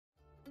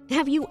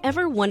Have you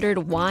ever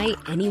wondered why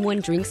anyone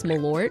drinks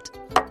Malort?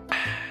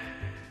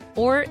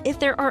 Or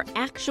if there are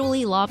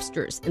actually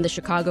lobsters in the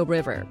Chicago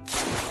River?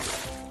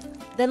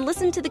 Then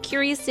listen to the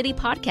Curious City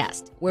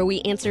podcast, where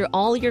we answer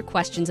all your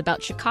questions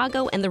about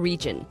Chicago and the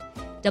region.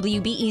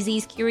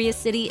 WBEZ's Curious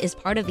City is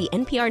part of the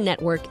NPR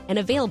network and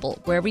available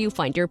wherever you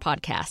find your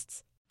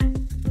podcasts.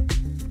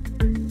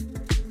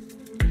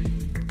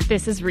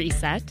 This is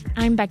Reset.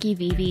 I'm Becky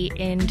Vevey,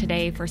 in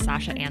today for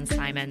Sasha Ann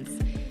Simons.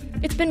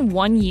 It's been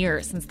 1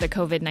 year since the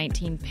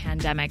COVID-19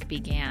 pandemic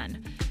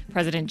began.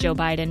 President Joe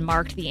Biden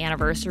marked the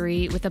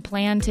anniversary with a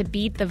plan to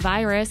beat the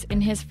virus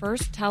in his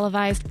first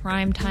televised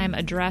primetime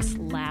address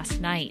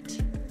last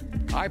night.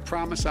 I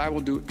promise I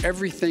will do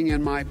everything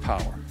in my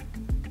power.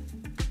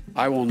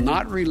 I will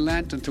not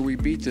relent until we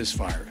beat this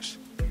virus.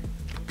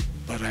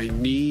 But I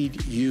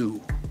need you.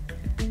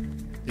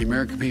 The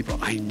American people,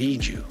 I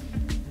need you.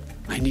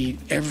 I need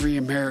every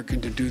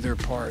American to do their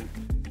part.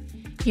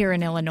 Here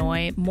in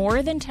Illinois,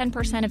 more than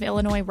 10% of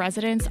Illinois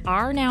residents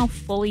are now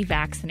fully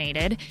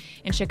vaccinated.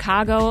 In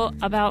Chicago,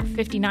 about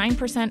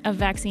 59% of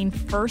vaccine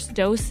first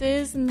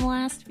doses in the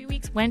last few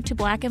weeks went to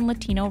Black and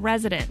Latino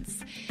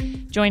residents.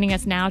 Joining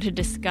us now to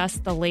discuss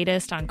the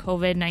latest on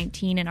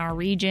COVID-19 in our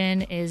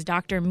region is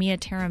Dr. Mia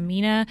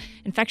Taormina,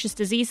 infectious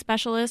disease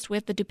specialist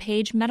with the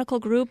DuPage Medical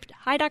Group.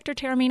 Hi, Dr.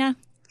 Taormina.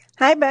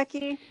 Hi,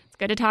 Becky.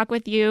 Good to talk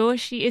with you.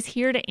 She is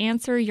here to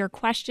answer your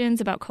questions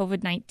about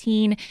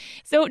COVID-19.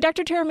 So,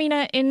 Dr.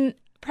 Taormina, in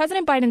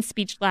President Biden's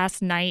speech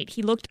last night,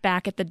 he looked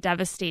back at the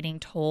devastating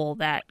toll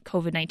that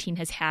COVID-19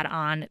 has had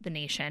on the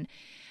nation.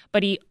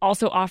 But he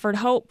also offered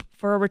hope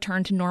for a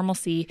return to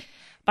normalcy.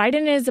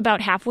 Biden is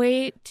about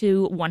halfway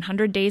to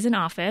 100 days in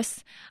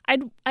office. I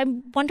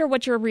wonder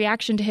what your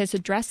reaction to his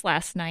address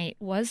last night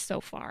was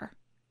so far.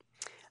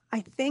 I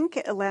think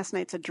last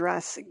night's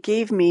address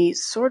gave me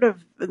sort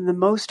of the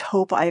most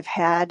hope I've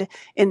had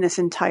in this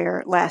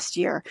entire last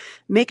year.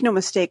 Make no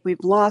mistake, we've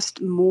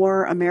lost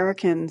more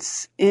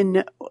Americans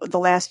in the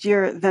last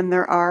year than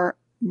there are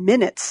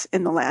minutes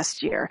in the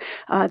last year.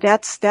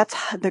 That's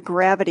the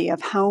gravity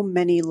of how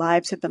many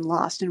lives have been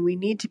lost. And we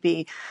need to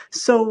be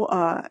so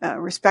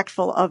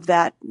respectful of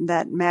that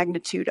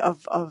magnitude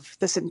of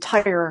this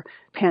entire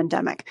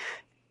pandemic.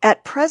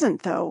 At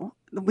present, though,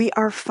 we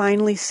are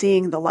finally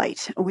seeing the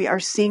light. We are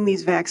seeing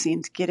these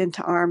vaccines get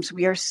into arms.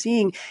 We are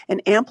seeing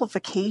an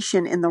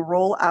amplification in the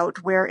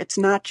rollout where it's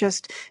not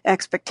just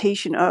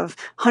expectation of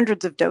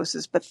hundreds of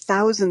doses, but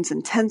thousands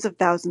and tens of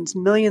thousands,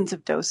 millions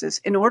of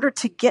doses. In order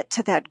to get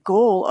to that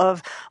goal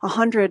of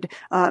 100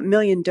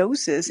 million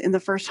doses in the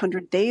first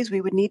 100 days,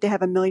 we would need to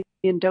have 1 million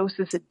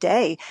doses a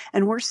day.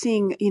 And we're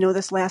seeing,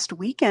 this last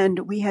weekend,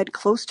 we had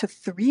close to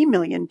 3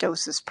 million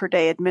doses per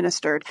day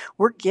administered.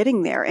 We're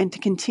getting there. And to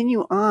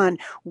continue on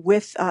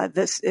with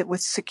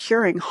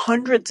securing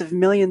hundreds of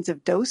millions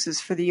of doses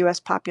for the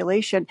U.S.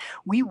 population,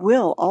 we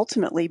will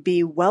ultimately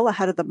be well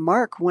ahead of the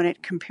mark when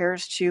it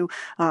compares to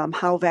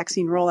how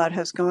vaccine rollout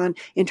has gone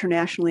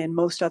internationally in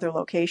most other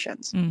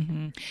locations.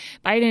 Mm-hmm.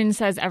 Biden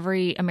says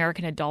every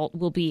American adult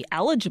will be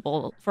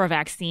eligible for a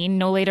vaccine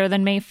no later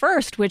than May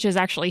 1st, which is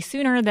actually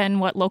sooner than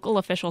what local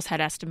officials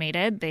had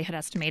estimated. They had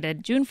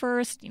estimated June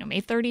 1st,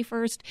 May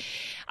 31st.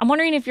 I'm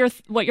wondering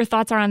what your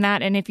thoughts are on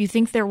that, and if you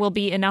think there will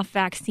be enough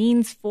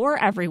vaccines for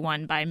everyone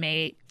by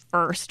May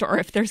 1st, or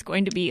if there's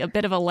going to be a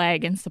bit of a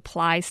lag in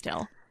supply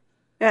still.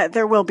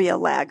 There will be a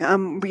lag.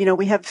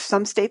 We have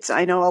some states.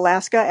 I know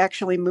Alaska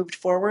actually moved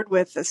forward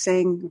with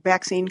saying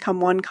vaccine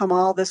come one, come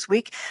all this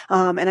week.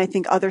 And I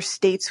think other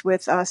states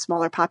with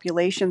smaller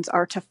populations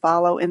are to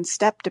follow in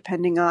step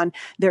depending on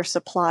their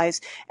supplies.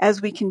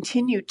 As we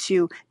continue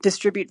to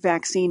distribute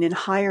vaccine in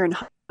higher and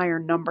higher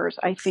numbers,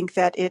 I think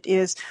that it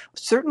is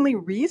certainly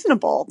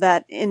reasonable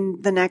that in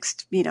the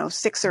next,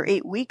 6 or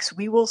 8 weeks,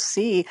 we will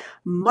see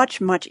much,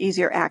 much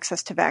easier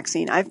access to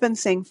vaccine. I've been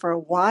saying for a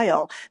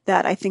while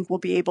that I think we'll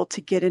be able to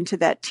get into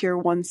that tier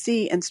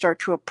 1C and start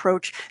to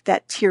approach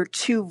that tier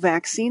 2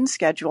 vaccine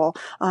schedule,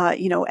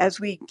 as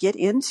we get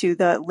into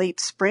the late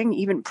spring,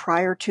 even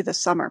prior to the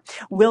summer.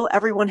 Will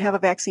everyone have a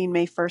vaccine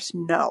May 1st?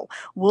 No.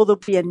 Will there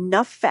be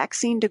enough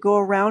vaccine to go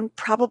around?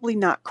 Probably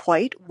not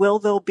quite. Will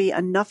there be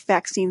enough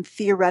vaccine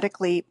theoretically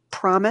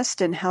promised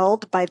and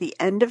held by the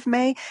end of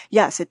May?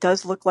 Yes, it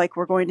does look like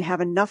we're going to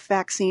have enough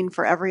vaccine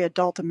for every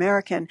adult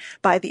American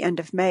by the end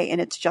of May,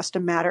 and it's just a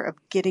matter of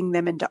getting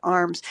them into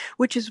arms,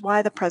 which is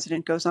why the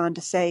president goes on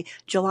to say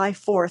July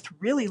 4th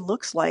really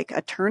looks like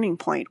a turning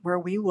point where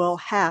we will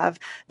have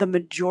the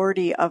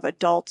majority of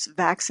adults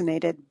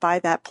vaccinated by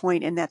that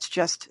point, and that's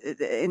just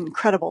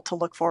incredible to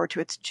look forward to.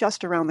 It's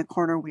just around the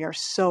corner. We are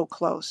so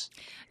close.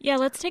 Yeah,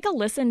 let's take a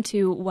listen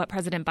to what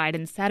President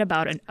Biden said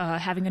about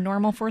having a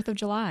normal 4th of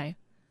July.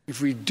 If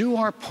we do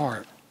our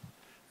part,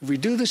 if we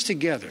do this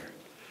together,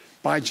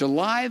 by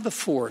July the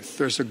 4th,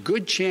 there's a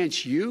good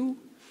chance you,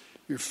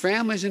 your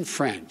families and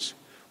friends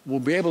will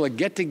be able to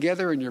get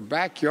together in your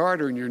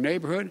backyard or in your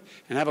neighborhood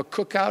and have a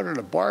cookout and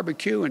a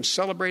barbecue and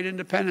celebrate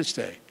Independence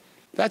Day.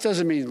 That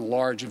doesn't mean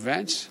large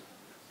events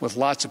with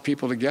lots of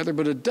people together,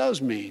 but it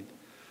does mean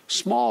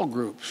small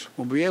groups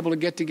will be able to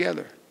get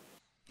together.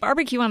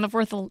 Barbecue on the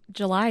 4th of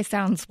July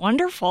sounds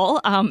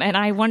wonderful. And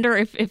I wonder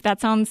if that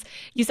sounds,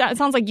 it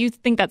sounds like you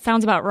think that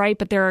sounds about right,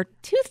 but there are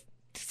two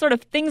sort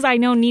of things I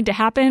know need to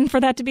happen for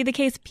that to be the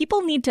case.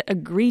 People need to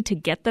agree to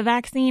get the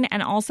vaccine,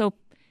 and also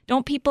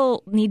don't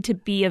people need to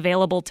be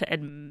available to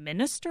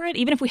administer it?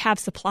 Even if we have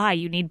supply,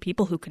 you need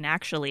people who can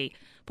actually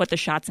put the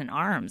shots in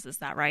arms. Is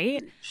that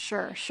right?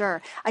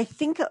 Sure. I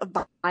think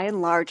by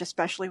and large,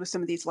 especially with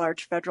some of these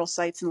large federal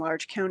sites and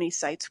large county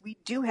sites, we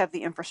do have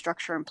the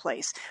infrastructure in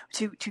place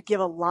to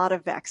give a lot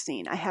of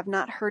vaccine. I have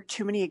not heard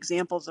too many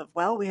examples of,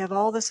 well, we have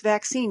all this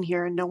vaccine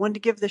here and no one to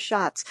give the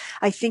shots.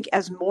 I think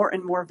as more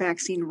and more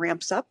vaccine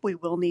ramps up, we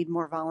will need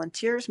more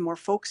volunteers, more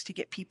folks to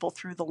get people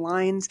through the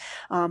lines.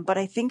 But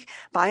I think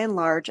by and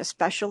large,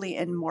 especially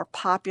in more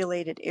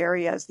populated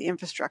areas, the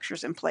infrastructure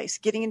is in place.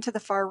 Getting into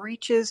the far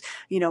reaches,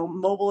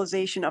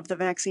 mobilization of the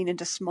vaccine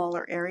into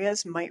smaller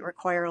areas might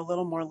require a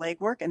little more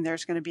legwork, and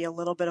there's going to be a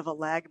little bit of a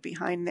lag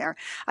behind there.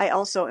 I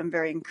also am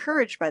very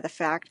encouraged by the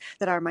fact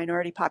that our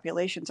minority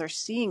populations are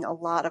seeing a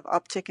lot of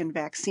uptick in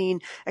vaccine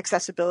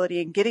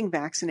accessibility and getting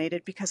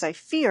vaccinated, because I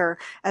fear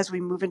as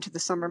we move into the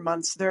summer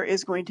months, there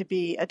is going to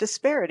be a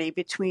disparity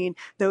between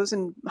those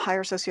in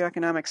higher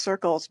socioeconomic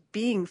circles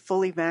being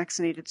fully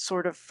vaccinated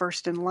sort of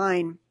first in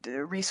line,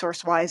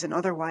 resource-wise and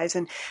otherwise.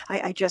 And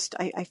I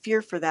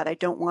fear for that. I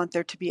don't want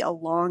there to be a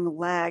long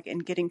lag in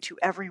getting to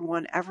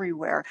everyone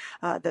everywhere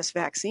this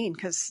vaccine,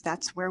 because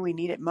that's where we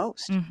need it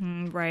most.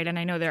 Mm-hmm, right. And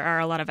I know there are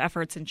a lot of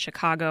efforts in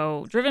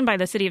Chicago, driven by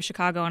the city of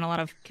Chicago and a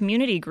lot of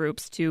community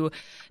groups, to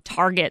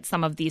target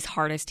some of these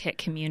hardest hit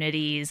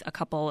communities. A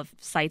couple of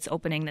sites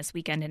opening this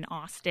weekend in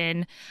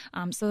Austin.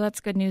 So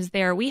that's good news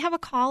there. We have a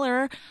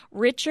caller,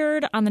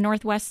 Richard, on the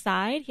Northwest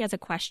side. He has a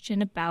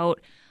question about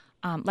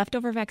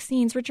leftover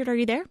vaccines. Richard, are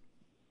you there?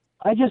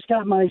 I just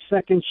got my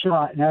second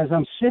shot, and as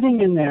I'm sitting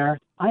in there,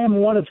 I am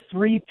one of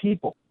 3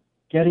 people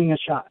getting a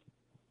shot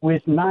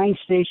with 9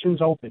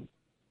 stations open.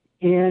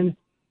 And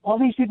all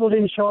these people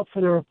didn't show up for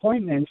their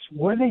appointments.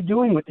 What are they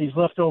doing with these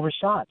leftover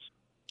shots?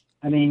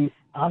 I mean,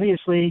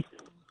 obviously,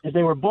 if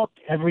they were booked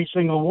every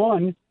single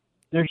one,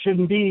 there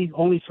shouldn't be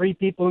only 3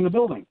 people in the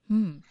building.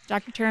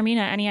 Dr.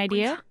 Taormina, any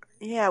idea?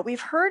 Yeah, we've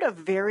heard of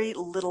very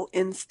little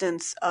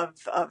instance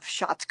of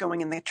shots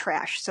going in the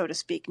trash, so to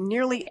speak.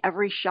 Nearly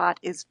every shot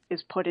is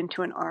put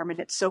into an arm, and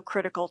it's so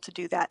critical to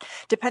do that.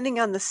 Depending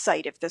on the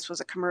site, if this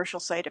was a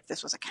commercial site, if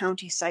this was a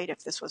county site,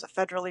 if this was a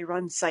federally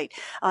run site,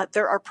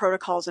 there are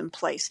protocols in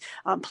place.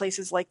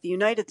 Places like the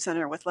United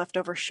Center with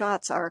leftover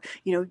shots are,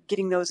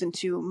 getting those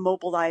into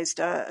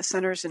mobilized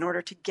centers in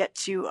order to get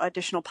to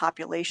additional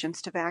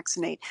populations to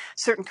vaccinate.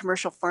 Certain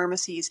commercial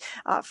pharmacies,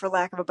 for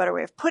lack of a better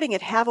way of putting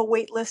it, have a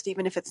wait list,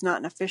 even if it's not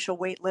an official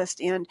wait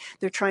list, and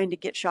they're trying to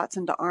get shots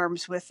into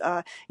arms with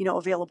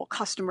available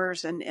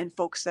customers and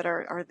folks that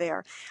are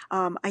there.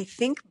 I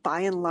think by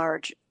and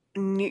large,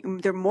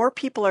 more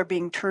people are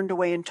being turned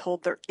away and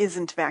told there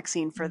isn't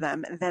vaccine for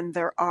them than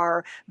there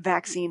are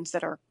vaccines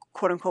that are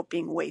quote unquote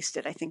being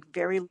wasted. I think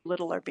very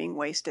little are being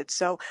wasted.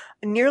 So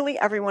nearly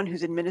everyone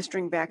who's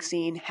administering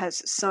vaccine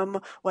has some,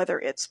 whether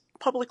it's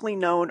publicly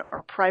known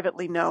or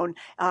privately known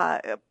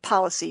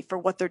policy for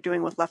what they're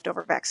doing with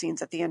leftover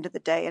vaccines at the end of the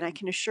day. And I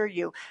can assure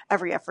you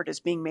every effort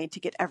is being made to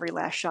get every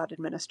last shot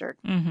administered.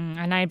 Mm-hmm.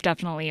 And I've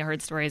definitely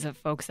heard stories of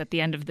folks at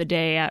the end of the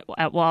day at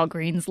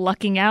Walgreens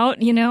lucking out,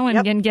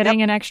 and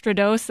getting an extra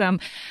dose.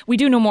 We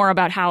do know more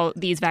about how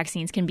these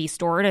vaccines can be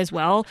stored as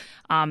well.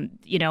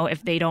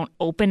 If they don't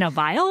open a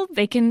vial,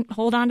 they can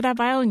hold on to that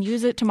vial and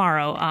use it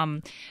tomorrow.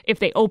 If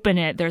they open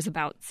it, there's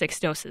about 6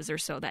 doses or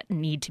so that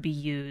need to be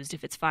used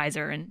if it's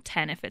Pfizer, and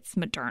 10 if it's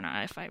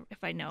Moderna,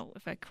 if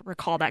I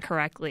recall that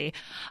correctly.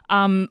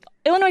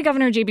 Illinois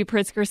Governor J.B.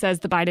 Pritzker says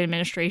the Biden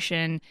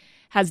administration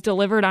has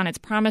delivered on its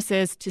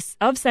promises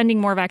of sending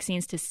more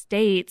vaccines to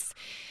states.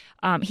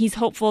 He's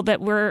hopeful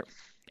that we're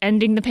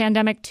ending the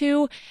pandemic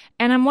too.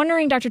 And I'm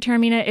wondering, Dr.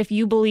 Taormina, if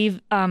you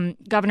believe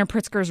Governor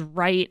Pritzker's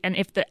right, and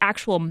if the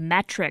actual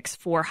metrics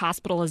for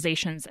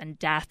hospitalizations and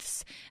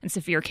deaths and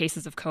severe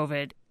cases of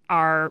COVID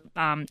are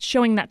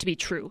showing that to be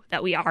true,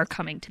 that we are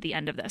coming to the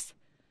end of this.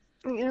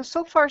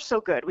 So far so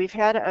good. We've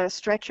had a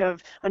stretch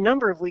of a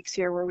number of weeks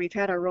here where we've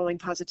had our rolling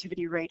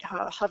positivity rate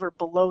hover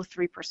below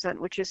 3%,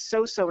 which is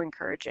so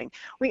encouraging.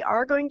 We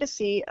are going to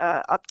see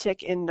an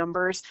uptick in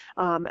numbers,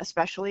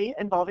 especially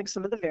involving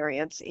some of the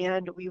variants,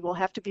 and we will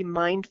have to be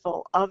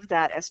mindful of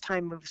that as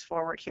time moves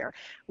forward here.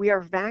 We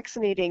are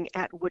vaccinating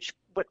at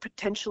what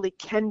potentially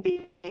can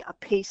be a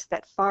pace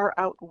that far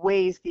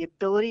outweighs the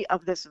ability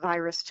of this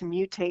virus to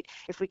mutate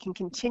if we can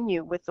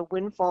continue with the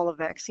windfall of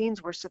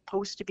vaccines we're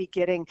supposed to be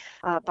getting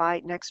by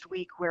next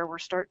week, where we're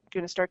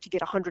going to start to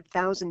get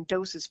 100,000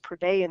 doses per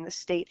day in the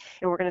state,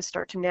 and we're going to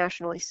start to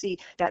nationally see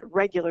that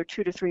regular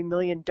 2 to 3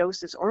 million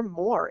doses or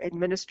more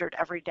administered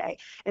every day.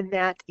 And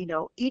that,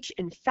 each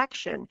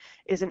infection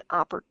is an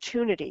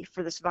opportunity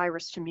for this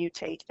virus to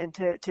mutate and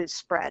to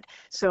spread.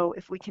 So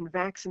if we can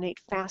vaccinate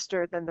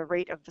faster than the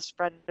rate of the spread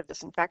spread of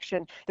this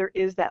infection, there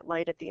is that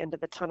light at the end of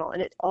the tunnel.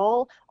 And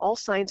all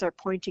signs are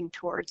pointing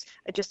towards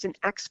just an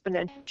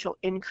exponential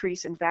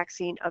increase in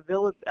vaccine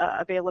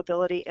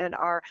availability and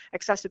our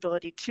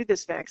accessibility to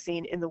this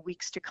vaccine in the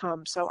weeks to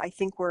come. So I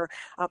think we're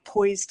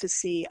poised to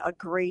see a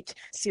great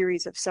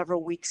series of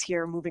several weeks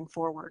here moving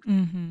forward.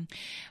 Mm-hmm.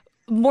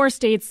 More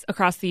states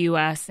across the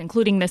U.S.,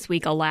 including this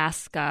week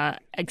Alaska,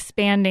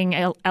 expanding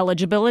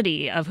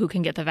eligibility of who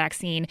can get the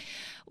vaccine.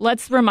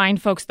 Let's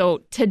remind folks, though,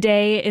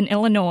 today in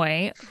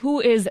Illinois, who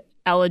is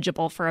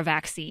eligible for a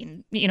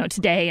vaccine?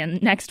 Today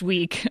and next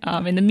week,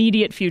 in the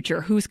immediate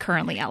future, who's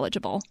currently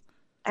eligible?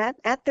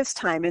 At this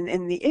time,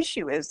 and the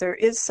issue is there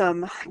is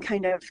some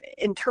kind of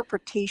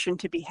interpretation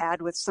to be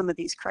had with some of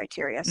these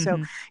criteria.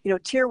 Mm-hmm. So,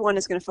 Tier 1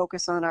 is going to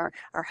focus on our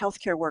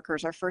healthcare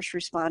workers, our first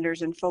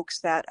responders, and folks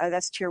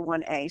that's Tier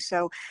 1A.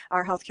 So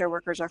our healthcare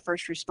workers, our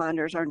first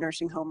responders, our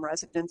nursing home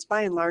residents,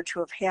 by and large, who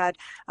have had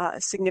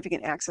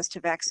significant access to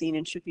vaccine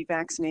and should be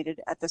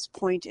vaccinated at this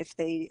point if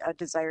they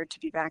desire to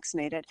be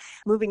vaccinated.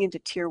 Moving into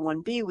Tier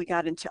 1B, we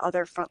got into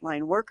other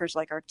frontline workers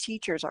like our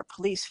teachers, our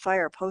police,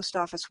 fire, post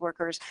office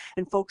workers,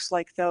 and folks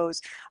like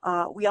those.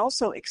 We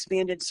also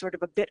expanded sort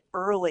of a bit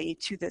early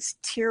to this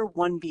Tier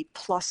 1B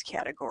plus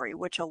category,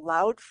 which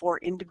allowed for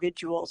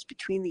individuals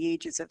between the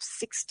ages of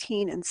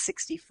 16 and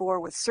 64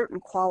 with certain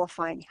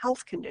qualifying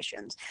health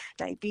conditions,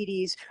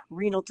 diabetes,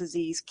 renal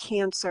disease,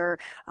 cancer,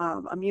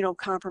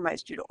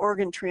 immunocompromised due to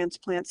organ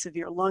transplant,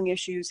 severe lung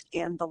issues,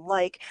 and the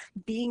like,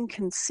 being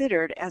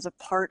considered as a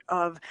part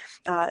of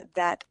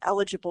that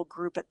eligible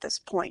group at this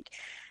point.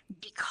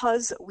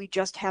 Because we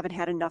just haven't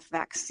had enough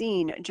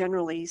vaccine,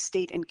 generally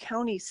state and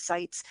county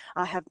sites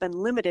have been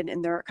limited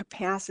in their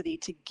capacity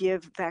to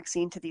give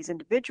vaccine to these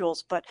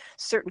individuals, but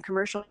certain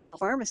commercial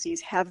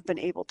pharmacies have been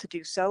able to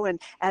do so. And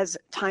as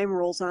time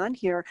rolls on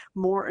here,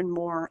 more and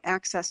more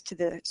access to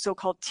the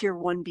so-called Tier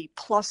 1B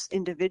plus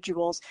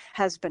individuals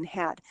has been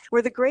had.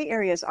 Where the gray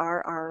areas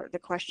are the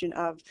question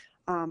of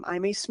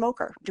I'm a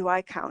smoker. Do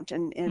I count?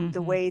 And Mm-hmm.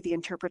 the way the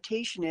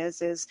interpretation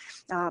is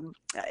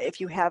if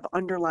you have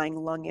underlying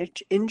lung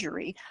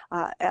injury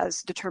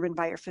as determined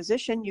by your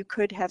physician, you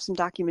could have some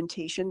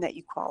documentation that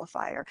you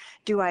qualify. Or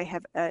do I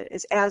have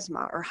is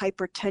asthma or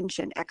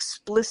hypertension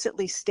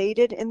explicitly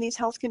stated in these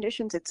health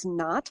conditions? It's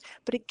not.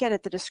 But again,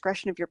 at the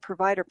discretion of your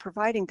provider,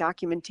 providing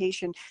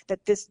documentation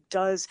that this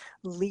does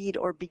lead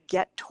or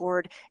beget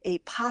toward a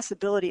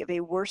possibility of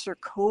a worser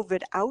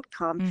COVID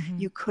outcome, Mm-hmm.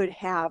 you could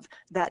have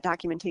that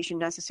documentation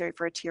necessary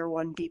for a Tier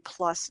 1B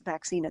plus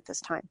vaccine at this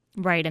time.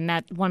 Right. And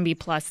that 1B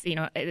plus,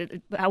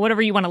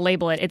 whatever you want to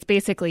label it, it's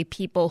basically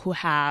people who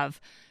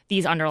have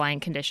these underlying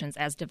conditions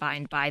as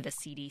defined by the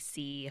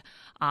CDC.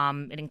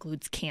 It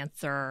includes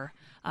cancer,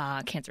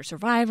 cancer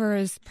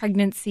survivors,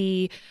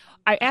 pregnancy.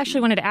 I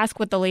actually wanted to ask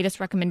what the latest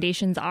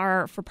recommendations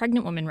are for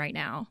pregnant women right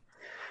now.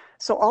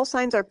 So all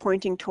signs are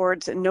pointing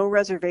towards no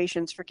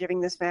reservations for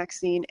giving this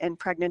vaccine in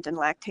pregnant and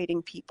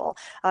lactating people.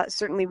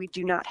 Certainly, we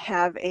do not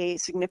have a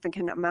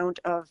significant amount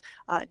of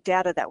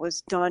data that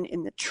was done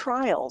in the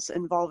trials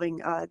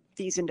involving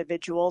these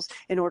individuals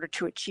in order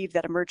to achieve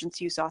that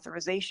emergency use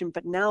authorization.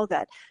 But now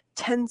that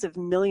tens of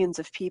millions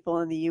of people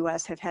in the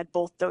U.S. have had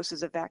both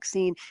doses of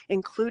vaccine,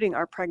 including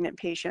our pregnant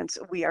patients,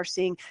 we are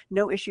seeing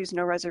no issues,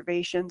 no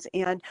reservations,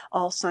 and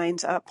all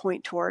signs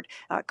point toward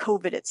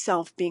COVID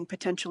itself being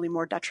potentially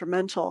more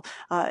detrimental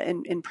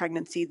in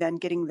pregnancy than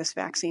getting this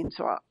vaccine.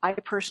 So I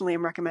personally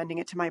am recommending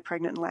it to my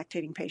pregnant and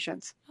lactating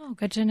patients. Oh,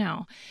 good to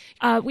know.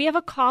 We have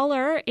a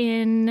caller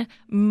in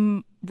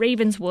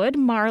Ravenswood,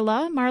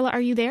 Marla. Marla,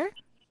 are you there?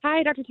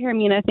 Hi, Dr.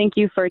 Taormina. Thank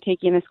you for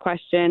taking this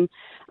question.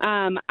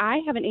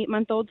 I have an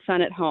 8-month-old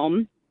son at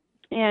home,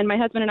 and my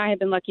husband and I have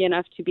been lucky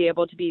enough to be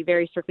able to be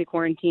very strictly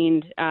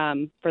quarantined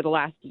for the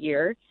last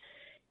year.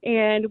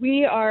 And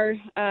we are,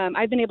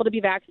 I've been able to be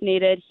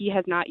vaccinated. He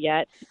has not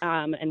yet,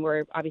 and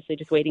we're obviously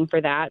just waiting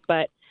for that.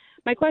 But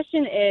my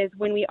question is,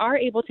 when we are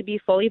able to be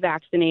fully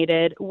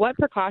vaccinated, what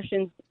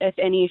precautions, if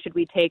any, should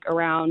we take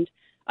around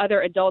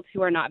other adults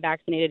who are not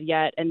vaccinated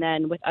yet, and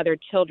then with other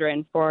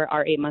children for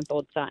our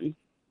 8-month-old son?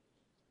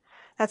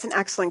 That's an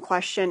excellent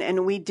question,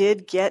 and we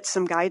did get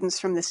some guidance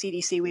from the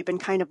CDC. We've been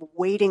kind of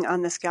waiting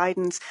on this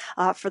guidance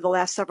for the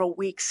last several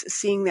weeks,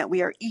 seeing that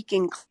we are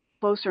eking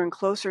closer and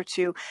closer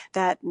to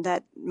that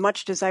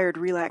much desired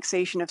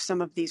relaxation of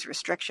some of these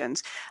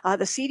restrictions. The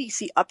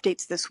CDC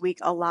updates this week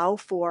allow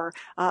for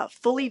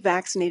fully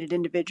vaccinated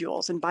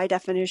individuals, and by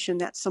definition,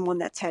 that's someone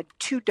that's had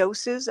 2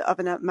 doses of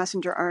a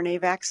messenger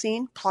RNA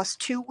vaccine plus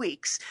 2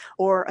 weeks,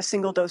 or a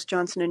single dose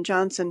Johnson &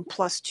 Johnson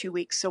plus 2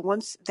 weeks. So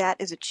once that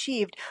is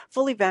achieved,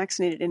 fully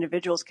vaccinated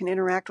individuals can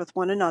interact with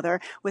one another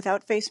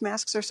without face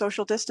masks or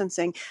social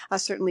distancing,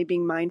 certainly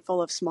being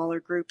mindful of smaller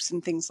groups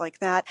and things like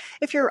that.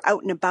 If you're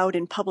out and about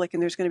in public public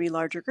and there's going to be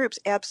larger groups,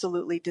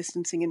 absolutely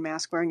distancing and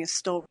mask wearing is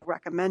still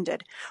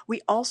recommended.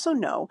 We also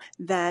know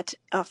that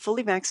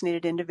fully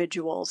vaccinated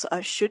individuals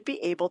should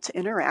be able to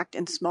interact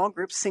in small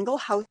groups, single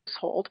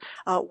household,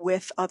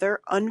 with other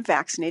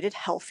unvaccinated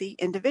healthy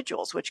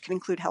individuals, which can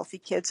include healthy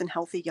kids and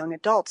healthy young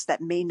adults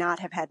that may not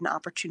have had an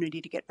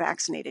opportunity to get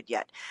vaccinated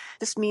yet.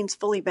 This means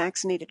fully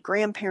vaccinated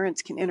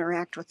grandparents can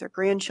interact with their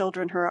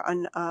grandchildren who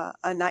are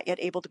not yet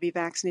able to be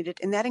vaccinated,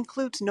 and that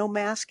includes no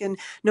mask and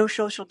no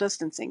social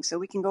distancing. So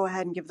we can go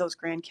ahead and give those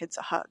grandkids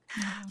a hug.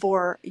 Mm-hmm.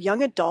 For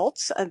young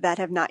adults that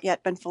have not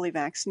yet been fully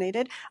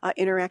vaccinated,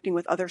 interacting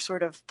with other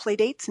sort of play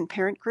dates and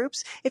parent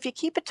groups, if you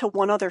keep it to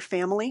one other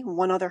family,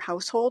 one other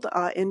household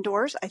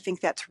indoors, I think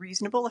that's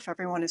reasonable if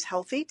everyone is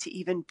healthy to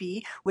even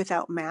be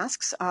without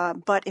masks.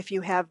 But if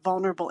you have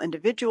vulnerable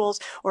individuals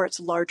or it's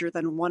larger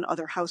than one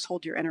other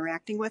household you're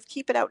interacting with,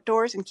 keep it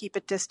outdoors and keep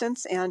it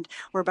distance. And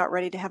we're about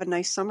ready to have a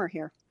nice summer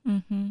here.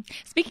 Mm-hmm.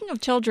 Speaking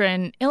of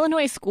children,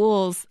 Illinois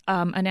schools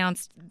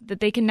announced that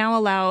they can now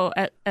allow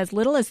as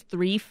little as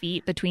 3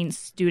 feet between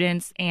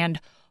students and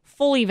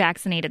fully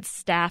vaccinated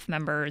staff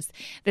members.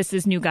 This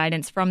is new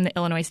guidance from the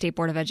Illinois State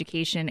Board of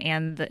Education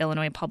and the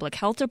Illinois Public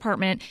Health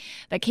Department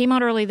that came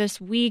out early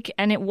this week,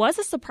 and it was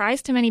a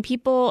surprise to many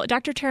people.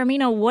 Dr.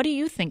 Taormina, what do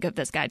you think of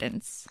this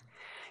guidance?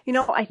 You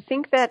know, I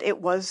think that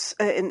it was,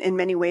 in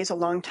many ways, a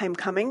long time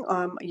coming.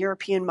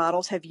 European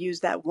models have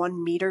used that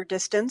 1 meter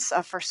distance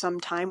for some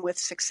time with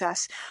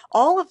success.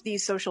 All of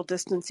these social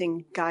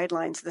distancing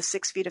guidelines, the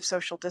 6 feet of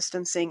social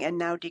distancing and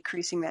now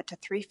decreasing that to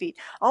 3 feet,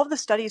 all of the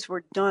studies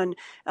were done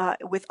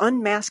with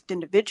unmasked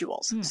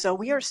individuals. So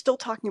we are still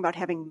talking about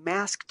having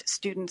masked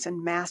students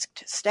and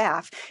masked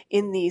staff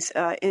in these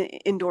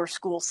indoor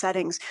school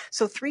settings.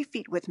 So 3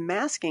 feet with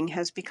masking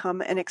has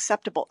become an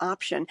acceptable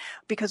option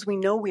because we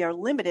know we are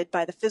limited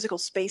by the physical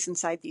space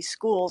inside these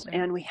schools,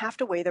 and we have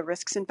to weigh the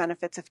risks and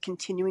benefits of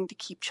continuing to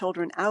keep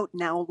children out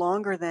now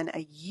longer than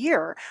a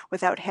year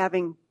without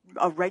having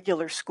a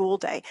regular school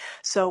day.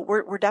 So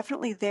we're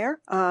definitely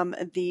there.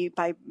 Many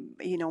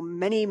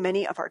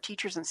of our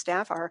teachers and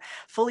staff are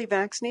fully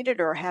vaccinated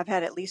or have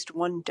had at least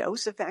 1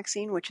 dose of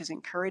vaccine, which is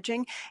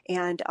encouraging.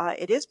 And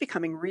it is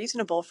becoming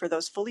reasonable for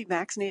those fully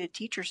vaccinated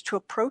teachers to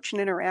approach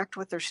and interact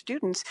with their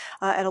students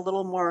at a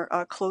little more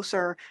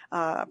closer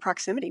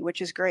proximity, which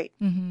is great.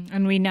 Mm-hmm.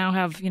 And we now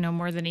have,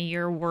 more than a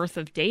year worth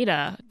of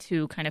data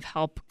to kind of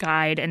help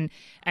guide and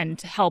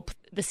help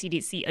the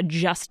CDC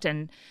adjust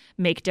and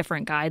make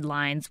different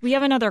guidelines. We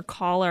have another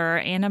caller,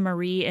 Anna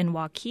Marie in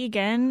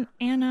Waukegan.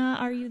 Anna,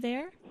 are you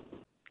there?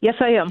 Yes,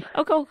 I am.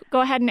 Oh,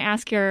 go ahead and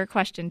ask your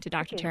question to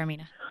Dr.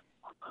 Taormina.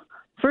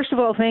 First of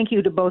all, thank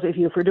you to both of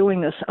you for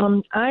doing this.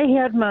 I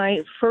had my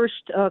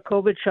first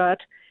COVID shot,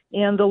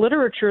 and the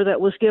literature that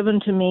was given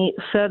to me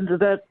said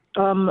that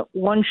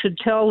one should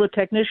tell the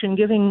technician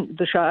giving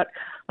the shot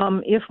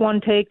if one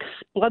takes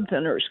blood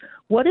thinners.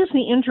 What is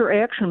the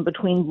interaction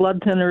between blood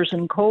thinners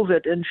and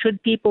COVID, and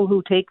should people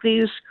who take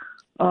these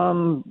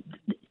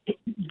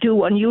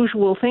do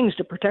unusual things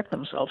to protect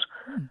themselves?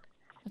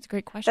 That's a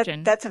great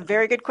question. That's a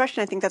very good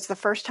question. I think that's the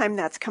first time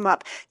that's come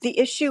up. The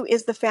issue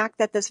is the fact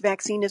that this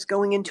vaccine is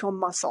going into a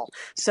muscle.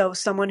 So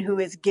someone who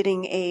is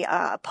getting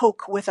a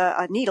poke with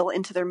a needle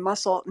into their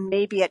muscle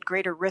may be at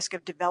greater risk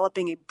of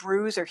developing a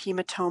bruise or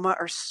hematoma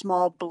or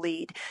small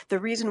bleed. The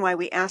reason why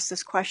we ask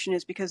this question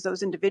is because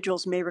those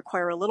individuals may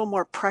require a little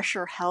more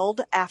pressure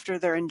held after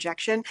their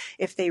injection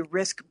if they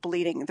risk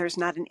bleeding. There's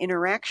not an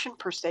interaction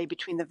per se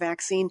between the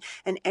vaccine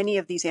and any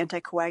of these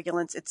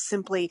anticoagulants. It's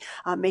simply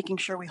making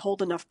sure we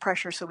hold enough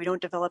pressure so we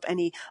don't develop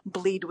any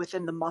bleed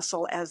within the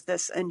muscle as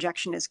this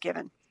injection is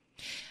given.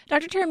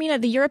 Dr. Taormina,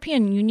 the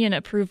European Union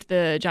approved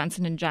the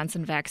Johnson &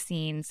 Johnson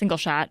vaccine single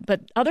shot,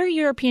 but other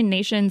European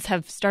nations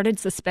have started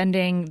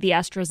suspending the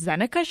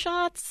AstraZeneca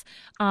shots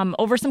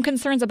over some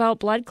concerns about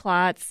blood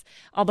clots,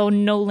 although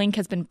no link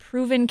has been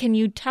proven. Can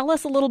you tell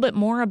us a little bit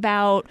more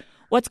about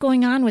what's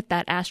going on with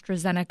that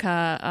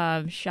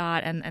AstraZeneca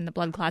shot and the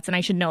blood clots? And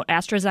I should note,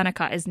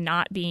 AstraZeneca is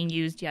not being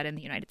used yet in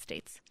the United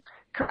States.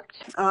 Correct.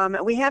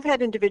 We have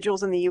had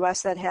individuals in the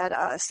U.S. that had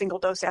a single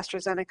dose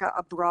AstraZeneca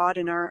abroad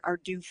and are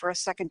due for a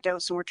second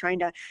dose, and we're trying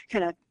to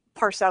kind of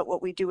parse out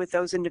what we do with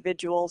those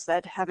individuals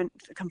that haven't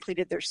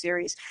completed their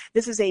series.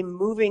 This is a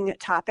moving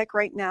topic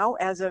right now.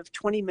 As of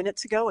 20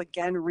 minutes ago,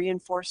 again,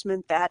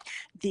 reinforcement that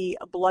the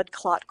blood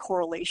clot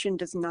correlation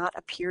does not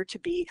appear to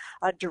be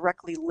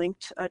directly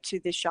linked to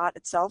the shot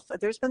itself.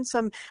 There's been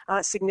some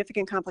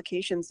significant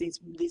complications. These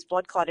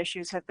blood clot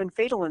issues have been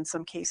fatal in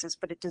some cases,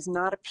 but it does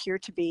not appear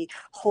to be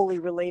wholly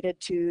related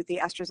to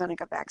the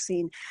AstraZeneca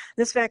vaccine.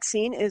 This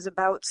vaccine is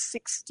about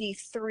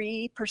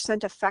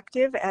 63%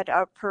 effective at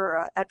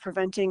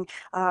preventing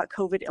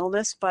COVID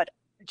illness, but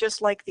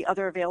just like the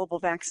other available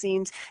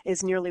vaccines,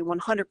 is nearly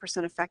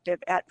 100% effective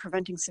at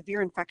preventing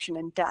severe infection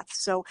and death.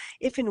 So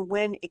if and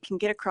when it can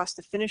get across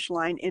the finish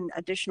line in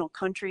additional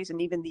countries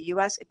and even the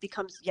U.S., it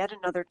becomes yet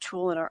another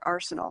tool in our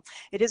arsenal.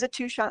 It is a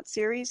 2-shot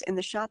series, and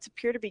the shots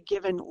appear to be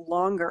given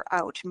longer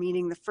out,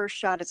 meaning the first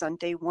shot is on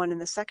day 1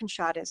 and the second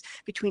shot is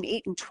between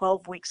 8 and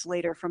 12 weeks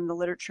later from the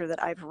literature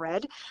that I've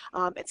read.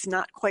 It's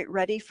not quite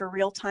ready for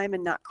real time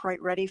and not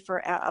quite ready for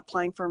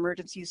applying for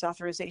emergency use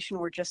authorization.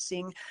 We're just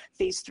seeing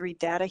phase 3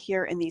 data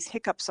here, and these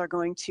hiccups are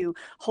going to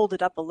hold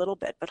it up a little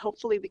bit. But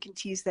hopefully we can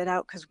tease that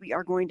out, because we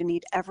are going to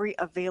need every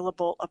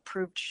available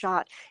approved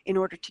shot in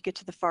order to get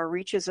to the far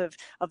reaches of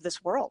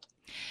this world.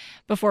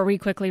 Before we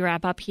quickly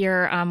wrap up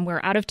here,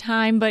 we're out of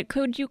time, but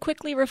could you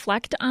quickly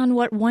reflect on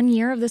what 1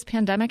 year of this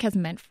pandemic has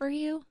meant for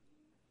you?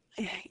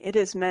 It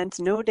has meant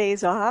no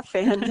days off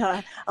and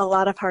a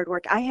lot of hard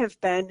work. I have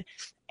been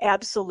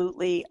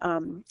absolutely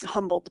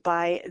humbled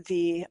by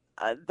the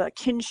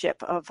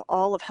kinship of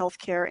all of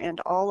healthcare and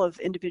all of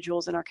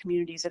individuals in our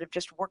communities that have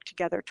just worked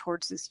together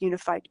towards this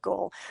unified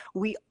goal.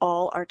 We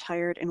all are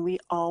tired and we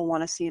all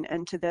want to see an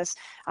end to this.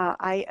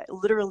 I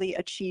literally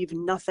achieve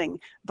nothing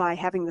by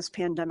having this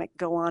pandemic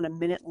go on a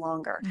minute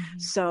longer. Mm-hmm.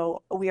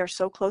 So we are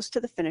so close to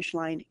the finish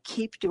line.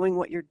 Keep doing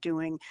what you're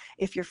doing.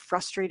 If you're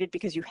frustrated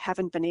because you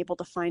haven't been able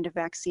to find a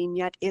vaccine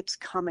yet, it's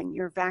coming.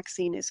 Your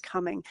vaccine is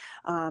coming.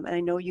 And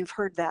I know you've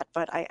heard that,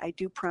 but I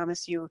do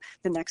promise you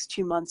the next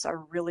 2 months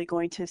are really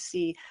going to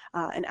see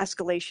an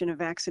escalation of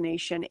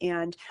vaccination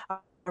and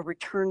a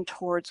return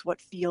towards what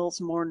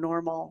feels more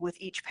normal with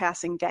each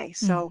passing day.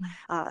 So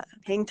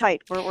hang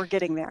tight. We're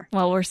getting there.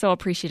 Well, we're so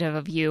appreciative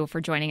of you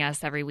for joining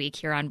us every week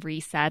here on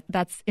Reset.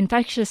 That's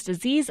infectious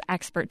disease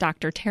expert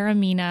Dr. Tara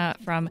Mina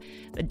from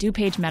the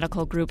DuPage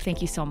Medical Group.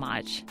 Thank you so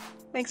much.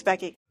 Thanks,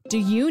 Becky. Do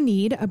you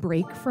need a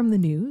break from the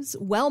news?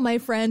 Well, my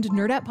friend,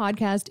 Nerdette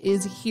Podcast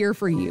is here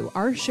for you.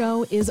 Our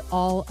show is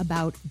all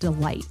about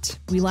delight.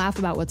 We laugh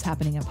about what's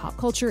happening in pop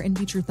culture and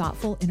feature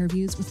thoughtful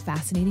interviews with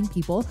fascinating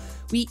people.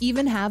 We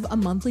even have a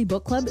monthly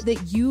book club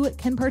that you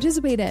can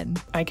participate in.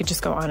 I could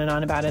just go on and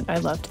on about it. I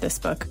loved this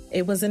book.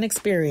 It was an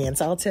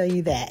experience, I'll tell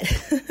you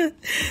that.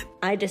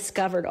 I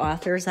discovered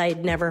authors I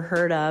had never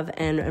heard of,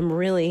 and I'm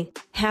really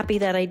happy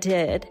that I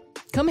did.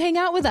 Come hang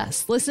out with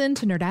us. Listen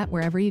to Nerdette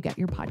wherever you get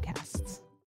your podcasts.